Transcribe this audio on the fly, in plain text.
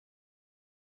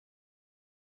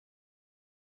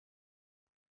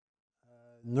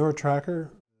NeuroTracker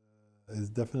is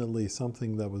definitely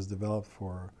something that was developed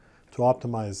to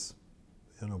optimize,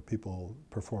 people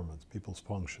performance, people's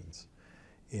functions,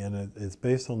 and it's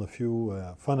based on a few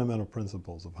fundamental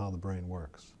principles of how the brain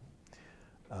works.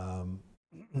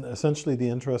 Essentially, the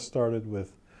interest started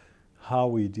with how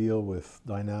we deal with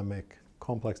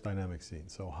complex dynamic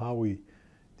scenes. So how we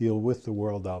deal with the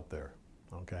world out there.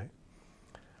 Okay.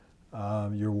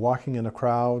 You're walking in a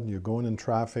crowd, you're going in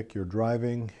traffic, you're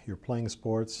driving, you're playing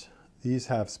sports. These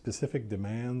have specific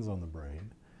demands on the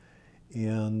brain.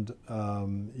 And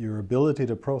your ability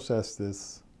to process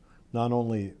this, not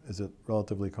only is it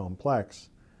relatively complex,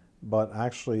 but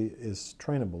actually is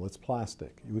trainable, it's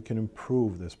plastic. We can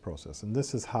improve this process. And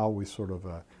this is how we sort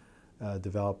of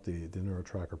develop the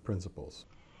NeuroTracker principles.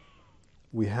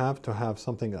 We have to have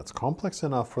something that's complex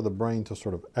enough for the brain to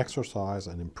sort of exercise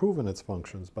and improve in its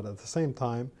functions, but at the same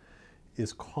time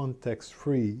is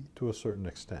context-free to a certain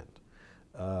extent,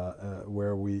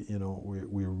 where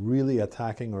we're really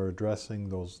attacking or addressing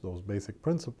those basic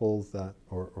principles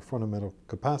or fundamental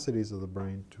capacities of the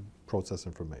brain to process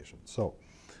information. So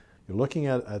you're looking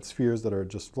at spheres that are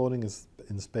just floating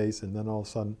in space, and then all of a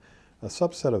sudden a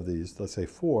subset of these, let's say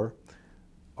 4,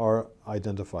 are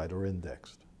identified or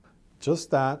indexed.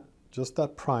 Just that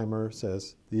primer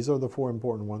says, these are the 4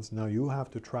 important ones. Now you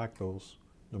have to track those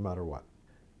no matter what.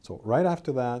 So right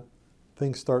after that,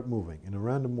 things start moving in a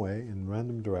random way, in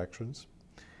random directions.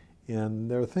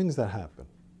 And there are things that happen.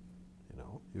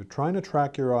 You're trying to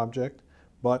track your object,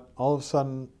 but all of a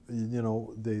sudden,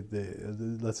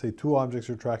 let's say 2 objects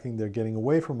you're tracking, they're getting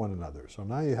away from one another. So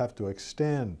now you have to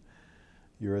extend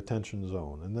your attention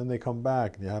zone, and then they come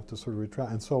back and you have to sort of retract,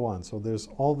 and so on. So there's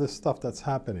all this stuff that's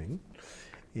happening,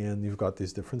 and you've got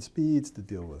these different speeds to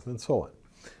deal with, and so on.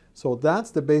 So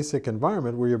that's the basic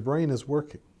environment where your brain is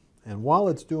working. And while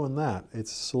it's doing that,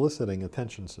 it's soliciting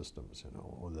attention systems,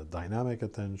 or the dynamic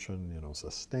attention,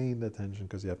 sustained attention,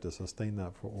 because you have to sustain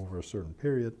that for over a certain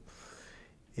period.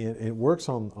 And it works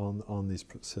on these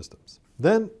systems.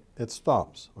 Then it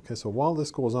stops. Okay, so while this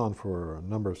goes on for a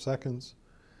number of seconds,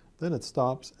 then it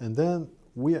stops, and then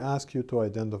we ask you to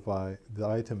identify the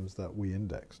items that we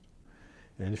indexed.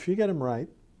 And if you get them right,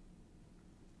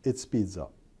 it speeds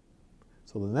up.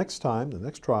 So the next time, the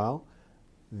next trial,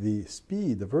 the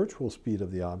virtual speed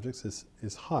of the objects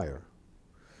is higher.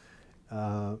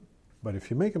 But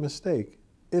if you make a mistake,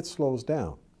 it slows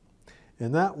down.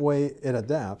 And that way it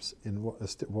adapts in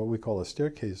what we call a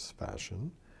staircase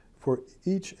fashion for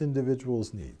each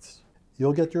individual's needs.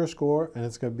 You'll get your score, and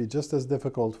it's going to be just as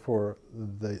difficult for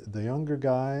the younger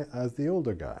guy as the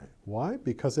older guy. Why?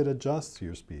 Because it adjusts to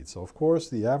your speed. So of course,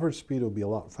 the average speed will be a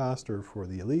lot faster for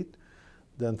the elite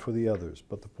than for the others.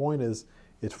 But the point is,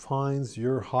 it finds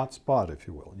your hot spot, if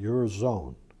you will, your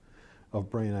zone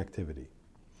of brain activity.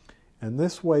 And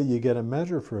this way, you get a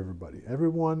measure for everybody.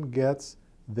 Everyone gets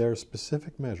their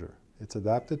specific measure. It's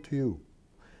adapted to you.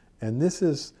 And this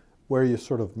is where you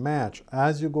sort of match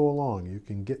as you go along.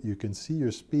 You can see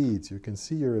your speeds, you can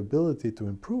see your ability to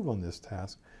improve on this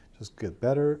task, just get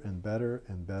better and better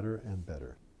and better and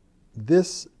better.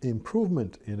 This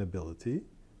improvement in ability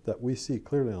that we see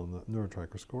clearly on the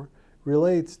NeuroTracker score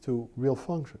relates to real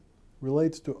function,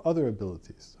 relates to other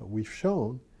abilities. So we've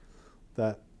shown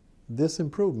that this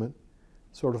improvement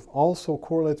sort of also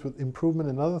correlates with improvement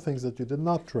in other things that you did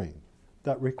not train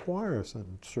that require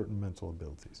certain mental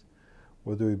abilities,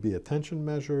 whether it be attention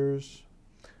measures,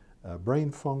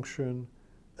 brain function,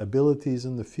 abilities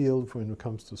in the field when it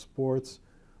comes to sports,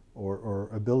 or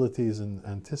abilities in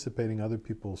anticipating other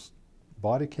people's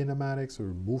body kinematics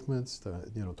or movements to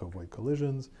avoid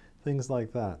collisions, things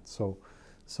like that. So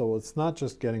it's not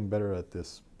just getting better at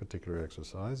this particular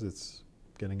exercise, it's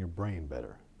getting your brain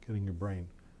better, getting your brain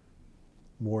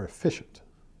more efficient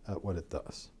at what it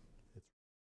does.